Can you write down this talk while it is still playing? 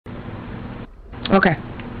Okay.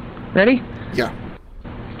 Ready? Yeah.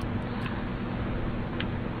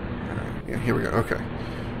 Yeah, here we go. Okay.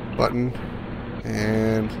 Button.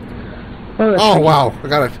 And... Oh, wow. I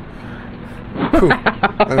got it.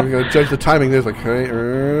 I'm going to judge the timing. There's like...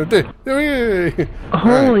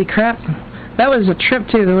 Holy crap. That was a trip,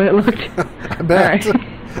 too, the way it looked. I bet. Right.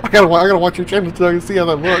 I gotta watch your channel so I can see how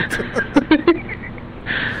that looked.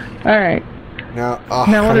 Alright. Now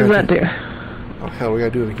what does that do? Oh, hell, we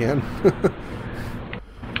gotta do it again.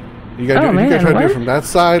 You gotta try to do it from that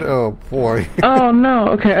side? Oh, boy. Oh, no.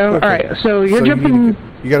 Okay. Okay. Alright, so you're jumping...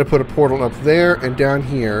 You gotta put a portal up there and down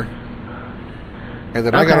here. And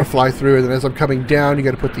then I gotta fly through, and then as I'm coming down, you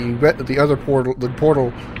gotta put the other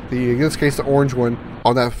portal, in this case the orange one,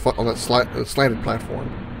 on that slanted platform.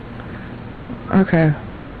 Okay.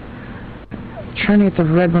 Trying to get the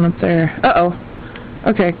red one up there. Uh-oh.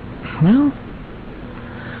 Okay. Well...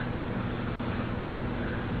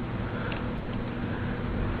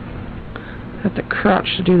 I have to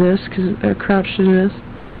crouch to do this, because crouch to do this.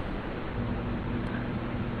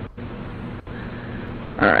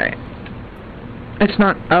 Alright. It's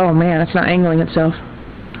not... Oh, man, it's not angling itself.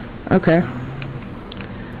 Okay.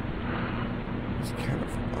 It's kind of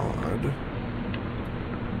odd.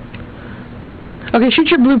 Okay, shoot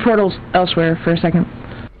your blue portals elsewhere for a second.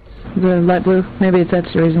 The light blue. Maybe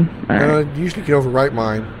that's the reason. Alright. Usually you can overwrite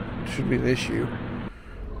mine. Should be an issue.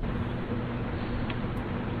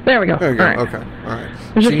 There we go. There we go. All right. Okay. All right.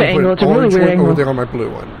 It's just the angle. It's a really weird angle. Over there on my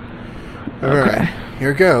blue one. All right.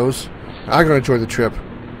 Here goes. I'm gonna enjoy the trip.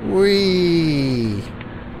 Whee.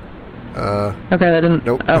 Okay, that didn't.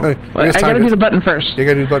 Nope. Oh, well, I gotta do the button first. You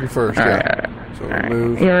gotta do the button first. All yeah. Right. So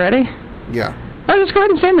move. You ready? Yeah. Oh, just go ahead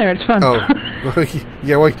and stand there. It's fun. Oh.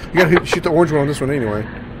 Yeah. Well, you gotta shoot the orange one on this one anyway.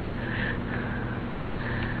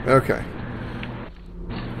 Okay.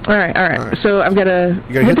 All right. So I've got to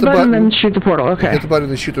hit the button and shoot the portal. Okay. Hit the button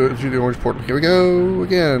and shoot the orange portal. Here we go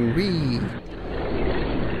again. Whee.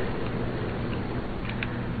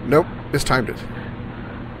 Nope. Just timed it.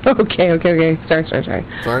 Okay. Sorry. Sorry.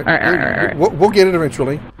 All right. We'll get it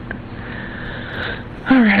eventually.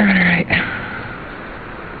 All right.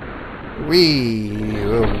 Whee.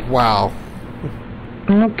 Oh, wow.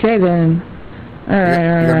 Okay then. All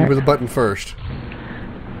right. You gotta move the button first.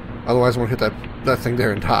 Otherwise, I won't hit that thing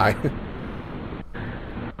there and die.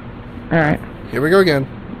 Alright. Here we go again.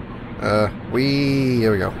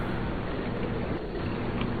 Here we go.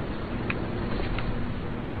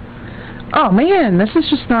 Oh man, this is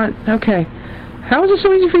just not... Okay. How was it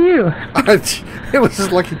so easy for you? It was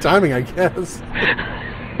just lucky timing, I guess.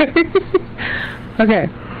 Okay.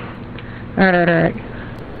 Alright.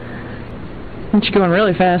 You're going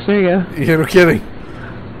really fast. There you go. Yeah, no kidding.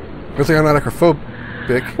 Good thing I'm not acrophobic.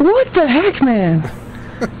 What the heck, man?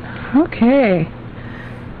 Okay.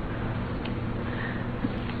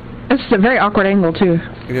 This is a very awkward angle, too.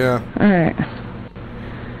 Yeah. Alright.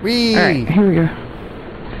 Whee! Alright, here we go.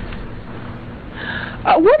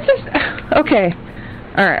 What's this? Okay.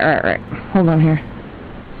 Alright. Hold on here.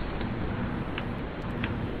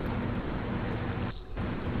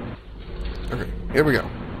 Okay, here we go.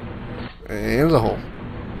 Into the hole.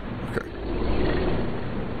 Okay.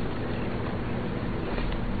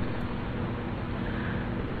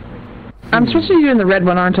 I'm supposed to be doing the red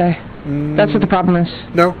one, aren't I? That's what the problem is.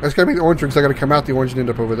 No, it's got to be the orange one because I got to come out the orange and end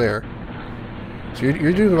up over there. So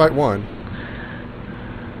you're doing the right one.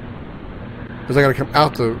 Because I got to come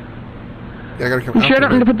out the... Yeah, I got to come out sure I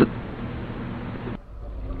don't need to put the...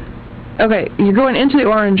 Okay, you're going into the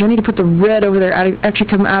orange. I need to put the red over there. Actually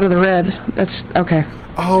come out of the red. That's... Okay.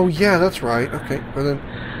 Oh, yeah, that's right. Okay, well then...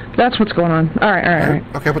 That's what's going on. Alright.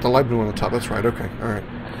 Okay, I put the light blue on the top. That's right. Okay, alright.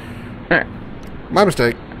 Alright. My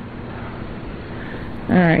mistake.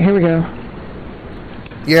 Alright, here we go.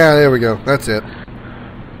 Yeah, there we go. That's it.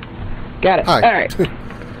 Got it. Hi. Alright.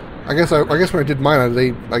 I guess when I did mine,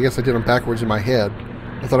 I guess I did them backwards in my head.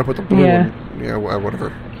 I thought I put the blue one. Yeah,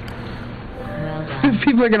 whatever.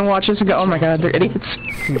 People are going to watch this and go, oh my god, they're idiots.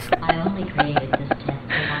 I only created this test to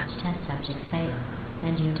watch test subjects fail,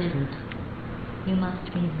 and you didn't. You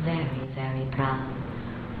must be very, very proud.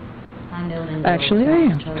 I'm building Actually, I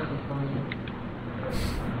am. trophy for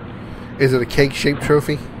you. Is it a cake-shaped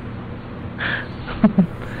trophy?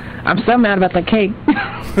 I'm so mad about that cake.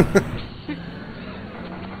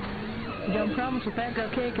 You don't promise a pack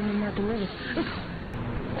of cake and then not deliver.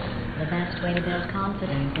 The best way to build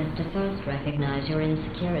confidence is to first recognize your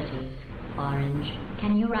insecurities. Orange,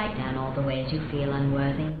 can you write down all the ways you feel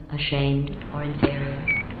unworthy, ashamed, or inferior?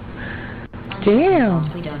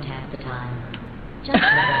 Damn. We don't have the time. Just look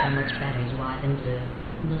at how much better you are than blue.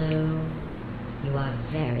 Blue, you are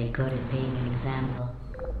very good at being an example.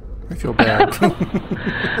 I feel bad.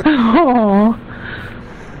 Oh.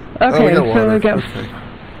 Okay, we got water. so we got... Okay.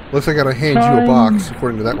 Looks like I gotta hand you a box,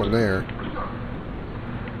 according to that one there.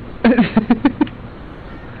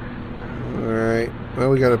 Alright. Well,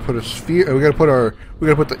 we gotta put a sphere... We gotta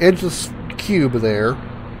put the edgeless cube there.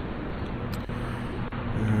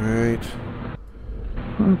 Alright.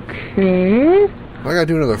 Okay. I gotta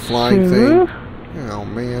do another flying thing. Oh,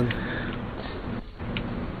 man.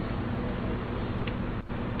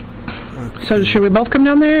 Okay. So should we both come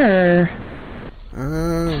down there, or...?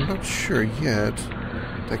 I'm not sure yet.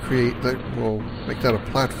 That will make that a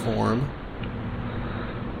platform.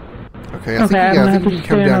 Okay, I think you can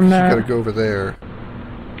come down because you gotta go over there.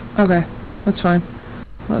 Okay, that's fine.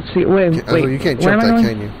 Let's see. Wait. You can't jump that,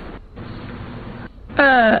 can you?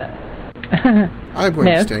 I'm going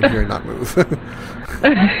to stand here and not move.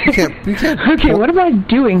 You can't. Okay, what am I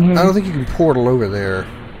doing here? I don't think you can portal over there.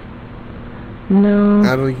 No.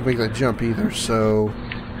 I don't think you can make that jump either. So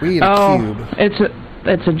we need a cube.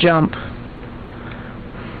 It's a jump.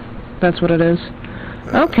 That's what it is.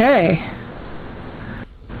 Okay.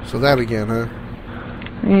 So that again, huh?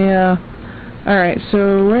 Yeah. Alright,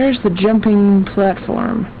 so where's the jumping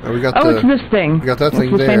platform? It's this thing. We got that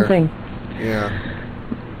thing there. It's the same thing. Yeah.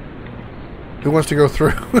 Who wants to go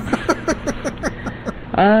through?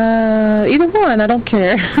 Either one, I don't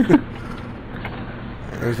care.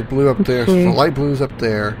 There's the blue up there. So the light blue's up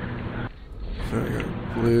there. So I got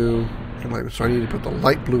blue and light. So I need to put the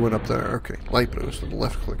light blue one up there. Okay, light blue. So the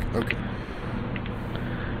left click. Okay.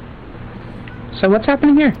 So what's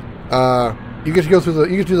happening here? You get to go through the.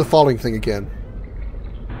 You get to do the falling thing again.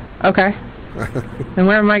 Okay. And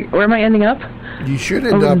where am I ending up? You should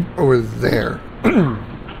end up over there.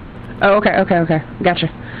 Oh, okay. Gotcha.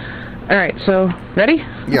 All right, so ready?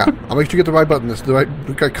 Yeah, I'll make sure you get the right button. The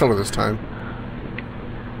right color this time.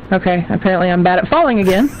 Okay. Apparently, I'm bad at falling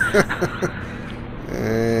again.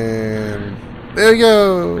 And there you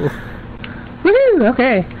go. Woohoo!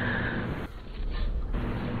 Okay.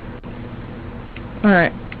 All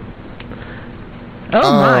right.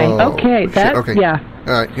 Oh my. Okay. That. Okay. Yeah.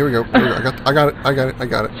 All right. Here we go. I got it.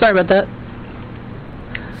 Sorry about that.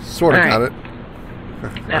 Sort of got it.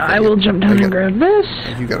 Now I will jump down and grab this.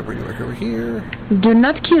 You got to bring it back over here. Do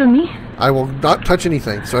not kill me. I will not touch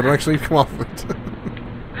anything, so I don't actually come off of it.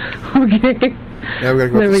 Okay. Now we got to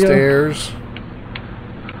go up the stairs.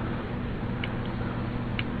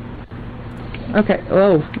 Okay.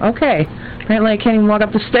 Oh. Okay. Apparently, I can't even walk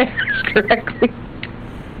up the stairs correctly.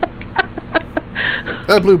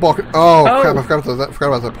 That blue ball. Oh crap! I forgot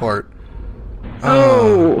about that part.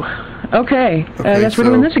 Oh. Okay. I guess we're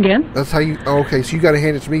doing this again. That's how you. Oh, okay, so you got to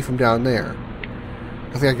hand it to me from down there.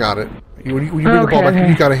 I think I got it. When you bring the ball back,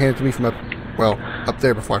 you got to hand it to me from up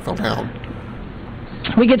there before I fell down.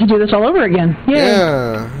 We get to do this all over again. Yay.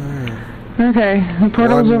 Yeah. Okay. The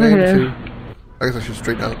portal's over here. I guess I should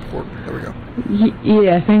straighten out the portal. There we go.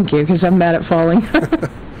 Yeah, thank you, because I'm bad at falling.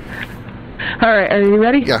 All right, are you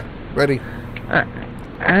ready? Yeah, ready. All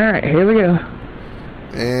right, here we go.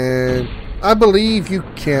 And I believe you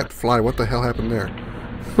can't fly. What the hell happened there?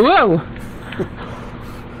 Whoa!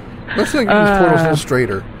 Let's make these portals a little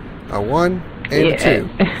straighter. A 1 and a 2.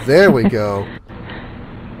 There we go.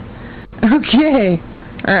 Okay.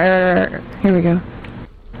 Here we go.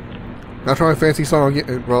 Not trying a fancy song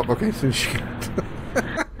again. Well, okay, since you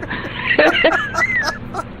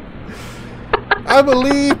I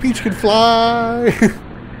believe Peach can fly.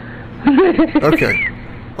 Okay.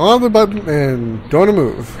 On the button and don't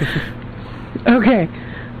move. Okay.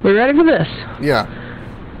 We're ready for this. Yeah.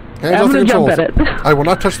 Hands I'm off the gonna jump controls. at it. I will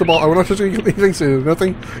not touch the ball. I will not touch anything soon.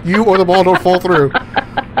 Nothing. You or the ball don't fall through.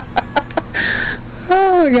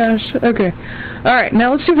 Oh my gosh. Okay. Alright,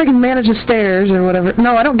 now let's see if I can manage the stairs or whatever.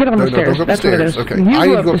 No, I don't get on the stairs. Don't go up the stairs. What it is. Okay. I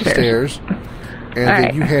need to go up the stairs. And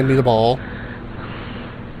then you hand me the ball.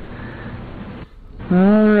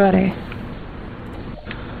 Alrighty.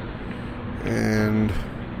 And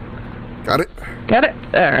got it? Got it?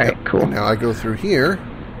 Alright, cool. And now I go through here.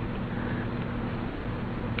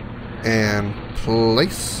 And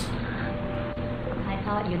place. I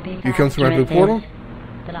thought you'd be You come through my blue portal?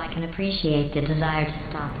 That I can appreciate the desire to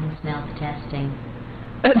stop and smell the testing.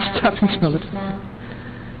 Stop and smell it.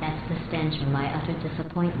 That's the stench of my utter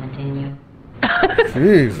disappointment in you.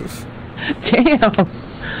 Jesus. Damn.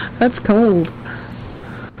 That's cold.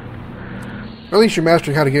 At least you're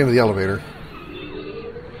mastering how to get into the elevator.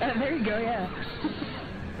 There you go, yeah.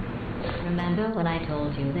 Remember when I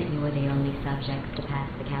told you that you were the only subjects to pass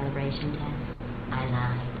the calibration test? I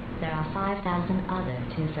lied. There are 5,000 other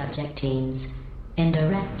two-subject teams in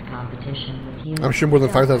direct competition with you. I'm sure more than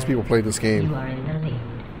 5,000 people played this game. You are in the lead.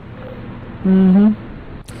 Mm-hmm.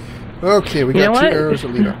 Okay, we got 2 arrows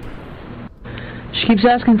that lead up. She keeps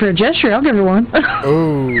asking for a gesture. I'll give her one.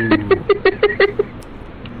 Oh.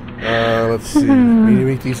 Let's see. We need to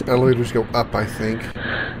make these elevators go up, I think.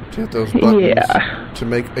 To hit those buttons to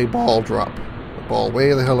make a ball drop. A ball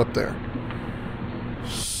way the hell up there.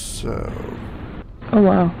 So. Oh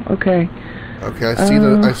wow. Okay. Okay,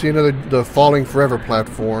 I see the falling forever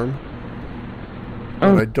platform.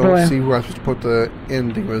 But I don't see where I'm supposed to put the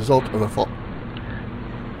ending result of the fall.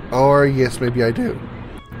 Or yes, maybe I do.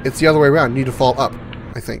 It's the other way around. You need to fall up,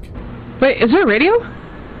 I think. Wait, is there a radio?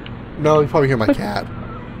 No, you probably hear my cat.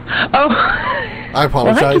 Oh. I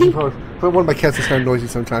apologize. But one of my cats is kind of noisy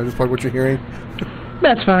sometimes. That's probably what you're hearing.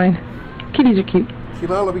 That's fine. Kitties are cute.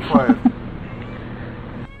 Sheila, be quiet.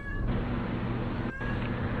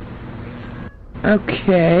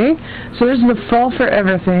 Okay. So there's the fall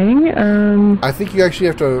forever thing. I think you actually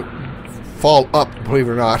have to fall up, believe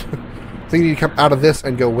it or not. I think you need to come out of this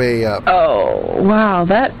and go way up. Oh, wow.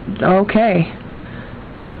 Okay.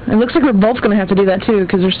 It looks like we're both going to have to do that, too,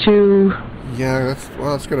 because there's 2... Yeah,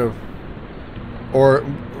 that's going to... Or...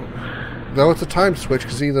 No, it's a time switch,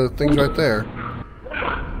 because see the thing's right there.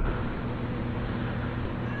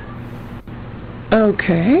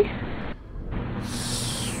 Okay.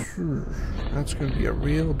 That's going to be a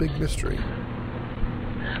real big mystery.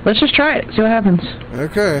 Let's just try it. See what happens.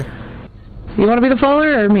 Okay. You want to be the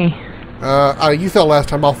faller or me? You fell last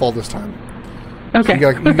time. I'll fall this time. Okay.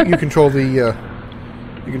 So you control the.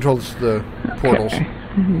 You control the portals. Okay.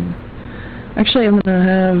 Actually, I'm gonna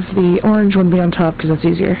have the orange one be on top because that's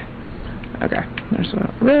easier. Okay. There's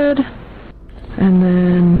a red, and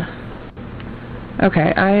then.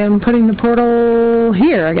 Okay, I am putting the portal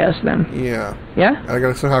here, I guess, then. Yeah. Yeah? And I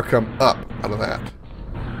gotta somehow come up out of that.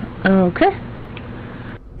 Okay.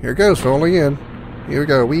 Here it goes, falling in. Here we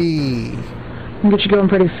go. Whee! I'll get you going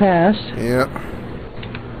pretty fast. Yeah.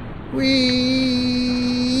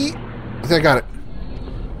 Whee! I think I got it.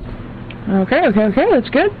 Okay, that's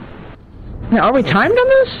good. Now, are we timed on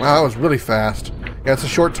this? Wow, that was really fast. Yeah, it's a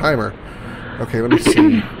short timer. Okay, let me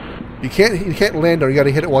see. You can't land on it. You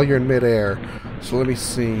gotta hit it while you're in midair. So let me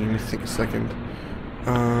see. Let me think a second.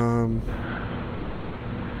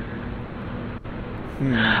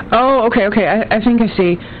 Oh, okay. I think I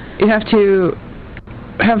see. You have to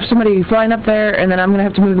have somebody flying up there, and then I'm gonna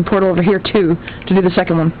have to move the portal over here too to do the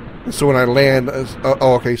second one. So when I land,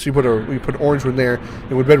 okay. So you put an orange one there,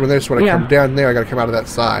 and with red one there. So when I come down there, I gotta come out of that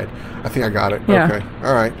side. I think I got it. Yeah. Okay.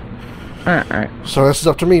 All right. All right. So this is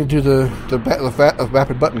up to me to do the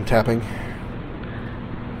rapid button tapping.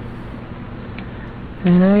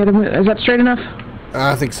 And I gotta move. Is that straight enough?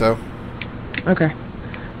 I think so. Okay.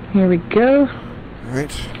 Here we go. All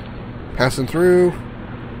right. Passing through.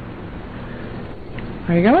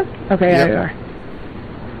 Are you going? Okay, Yep. there you are.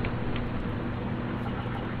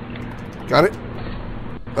 Got it?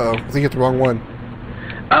 Oh, I think you hit the wrong one.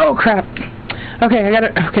 Oh, crap. Okay, I got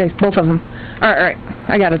it. Okay, both of them. All right.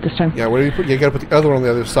 I got it this time. Yeah, where do you put? You got to put the other one on the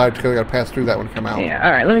other side because I got to pass through that one to come out. Yeah.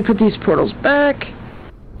 All right. Let me put these portals back.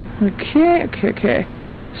 Okay.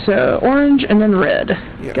 So orange and then red.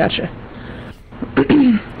 Yep. Gotcha. All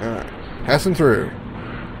right. Passing through.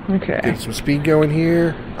 Okay. Get some speed going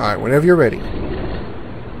here. All right. Whenever you're ready.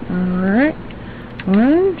 All right.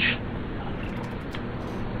 Orange.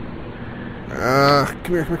 Come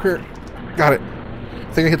here. Got it.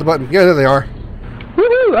 I think I hit the button. Yeah, there they are.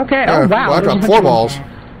 Woohoo! Okay. Oh wow. Well, I dropped 4 balls.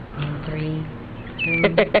 3,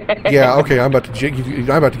 2. Yeah. Okay. I'm about to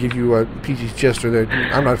give you Peachy's gesture there.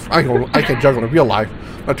 I can't juggle in real life.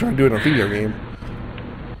 I'm not trying to do it in a video game.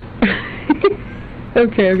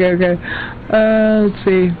 Okay. Let's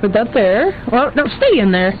see. Put that there. Well, no, stay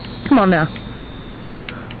in there. Come on now.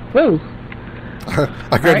 Whoa.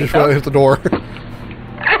 I could just hit the door.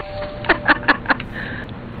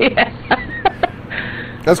 Yeah.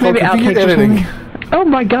 That's called convenient editing. Oh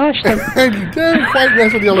my gosh. And you didn't quite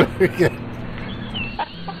mess with the elevator again.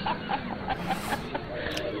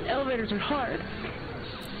 Elevators are hard.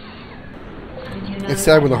 It's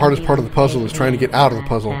sad when the hardest part of the puzzle is trying to get out of the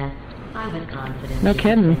puzzle. I was confident. No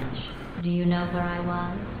kidding. Do you know where I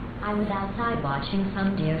was? I was outside watching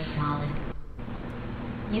some deer frolic.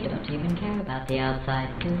 You don't even care about the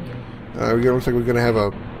outside, do you? It looks like we're going to have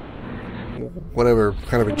a whatever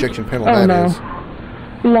kind of ejection panel is.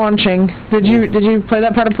 Launching. Did you play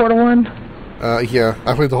that part of Portal 1? Yeah,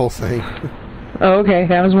 I played the whole thing. Oh, okay.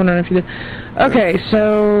 I was wondering if you did. Okay,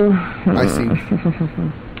 so... I see.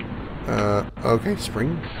 Okay,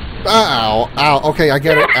 spring. Ow! Okay, I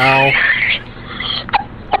get it. Ow!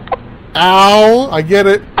 Ow! I get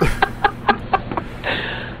it.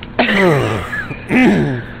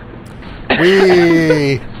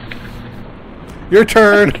 Wee! Your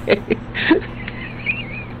turn.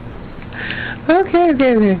 Okay.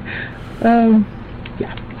 Okay.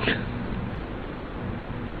 Yeah.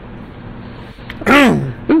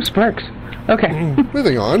 Ooh, sparks. Okay.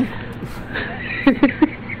 Moving on.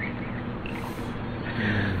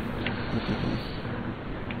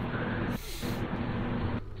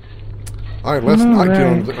 Alright, let's not get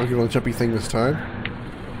on the jumpy thing this time.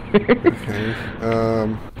 Okay.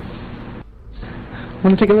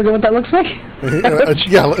 Want to take a look at what that looks like?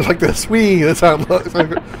 Yeah, like this. Wee, that's how it looks.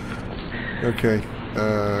 Okay.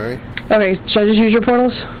 Alright. Okay, should I just use your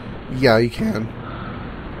portals? Yeah, you can.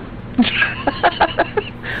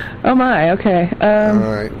 Oh my, okay.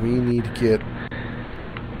 Alright, we need to get...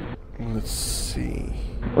 Let's see.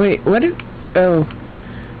 Wait, what did... Oh.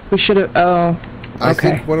 We should have... Oh. I Okay.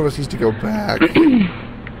 think one of us needs to go back.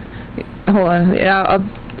 Hold on. Yeah,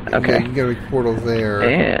 okay. Yeah, you got a portal there.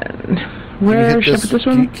 And... Where should I put this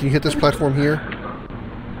one? Can you hit this platform here?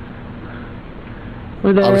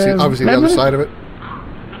 With Obviously the other side of it.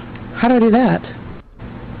 How do I do that?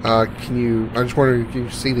 Can you... I just wonder if you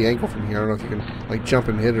can see the angle from here. I don't know if you can, like, jump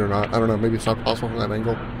and hit it or not. I don't know. Maybe it's not possible from that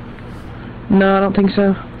angle. No, I don't think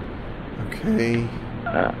so. Okay.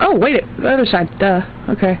 Oh, wait. The other side. Duh.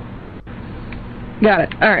 Okay. Got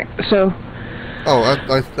it. Alright, so... Oh,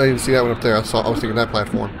 I didn't see that one up there. I was thinking that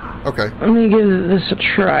platform. Okay. Let me give this a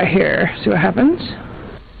try here. See what happens.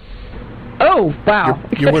 Oh, wow.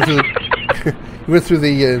 You went through the... you went through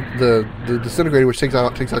the disintegrator, which takes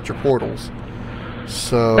out your portals.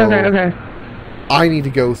 So... Okay. I need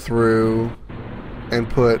to go through and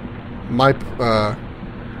put my...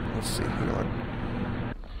 let's see. Hang on.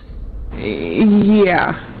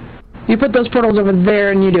 Yeah. You put those portals over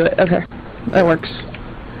there and you do it. Okay. That works.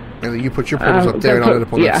 And then you put your portals up there and I'll end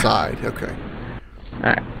up on that side. Okay.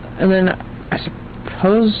 Alright. And then, I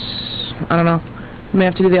suppose... I don't know. I may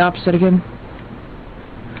have to do the opposite again.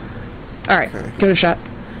 Alright. Okay. Give it a shot.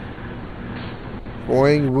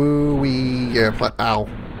 Boing, woo, wee, yeah, ow.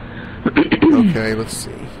 Okay, let's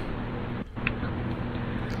see.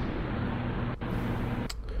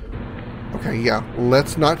 Okay, yeah,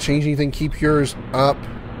 let's not change anything. Keep yours up.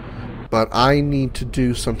 But I need to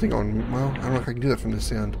do something on... Well, I don't know if I can do that from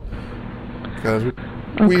this end. Because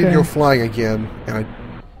we need to go flying again. And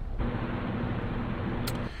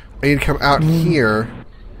I need to come out here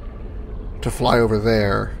to fly over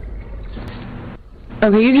there.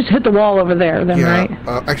 Okay, you just hit the wall over there then, right?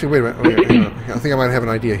 Actually, wait a minute. Okay, I think I might have an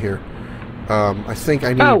idea here. I think I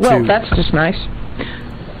need to... Oh, well, that's just nice.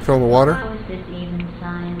 Throw in the water? How is this even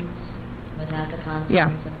science without the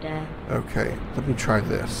consequence of death? Okay, let me try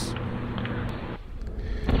this.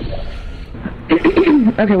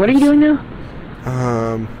 Okay, what are you doing now?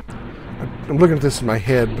 I'm looking at this in my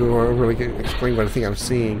head before I really can explain what I think I'm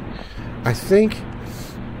seeing. I think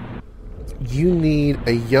you need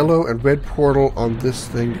a yellow and red portal on this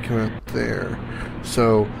thing to come out there.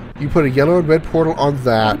 So you put a yellow and red portal on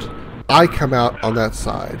that. I come out on that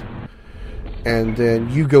side. And then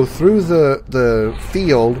you go through the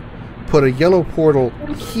field, put a yellow portal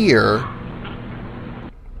here.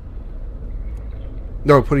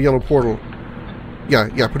 No, put a yellow portal.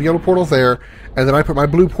 Yeah, put a yellow portal there. And then I put my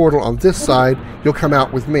blue portal on this side. You'll come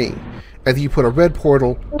out with me. And then you put a red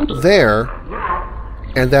portal there.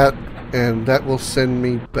 And that will send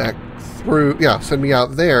me back through. Yeah, send me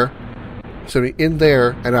out there. Send me in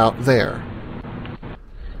there and out there.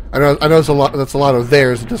 I know it's a lot. That's a lot of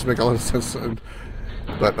theirs. It doesn't make a lot of sense.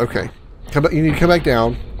 But okay, you need to come back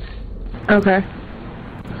down. Okay.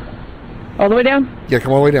 All the way down? Yeah,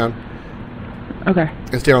 come all the way down. Okay.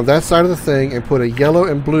 And stay on that side of the thing and put a yellow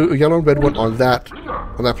and red one on that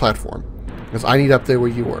platform. Because I need up there where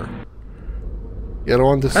you were. Yellow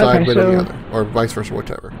on this side, red on the other, or vice versa,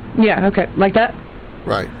 whatever. Yeah. Okay. Like that.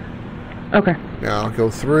 Right. Okay. Now I'll go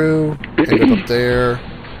through, end up there.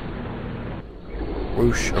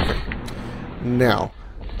 Whoosh. Okay. Now,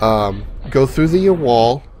 go through the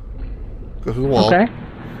wall. Go through the wall. Okay.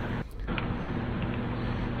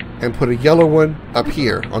 And put a yellow one up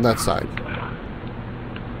here on that side.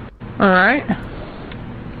 Alright.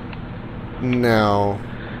 Now,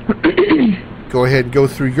 go ahead and go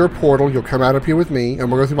through your portal. You'll come out up here with me, and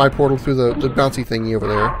we'll go through my portal through the bouncy thingy over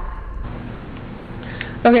there.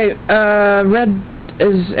 Okay, red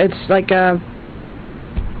is, it's like,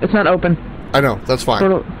 it's not open. I know, that's fine.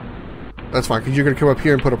 Portal. That's fine, because you're going to come up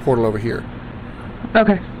here and put a portal over here.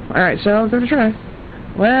 Okay. Alright, so I'll give it a try.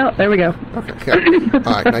 Well, there we go. Okay, yeah.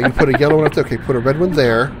 Alright, now you put a yellow one up there. Okay, put a red one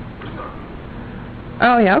there.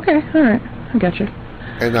 Oh, yeah, okay. Alright. I got you.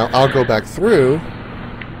 And now I'll go back through.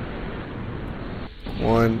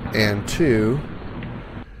 1 and 2.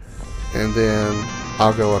 And then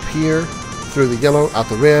I'll go up here, through the yellow, out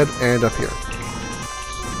the red, and up here.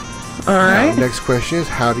 Alright. Next question is,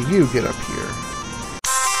 how do you get up here?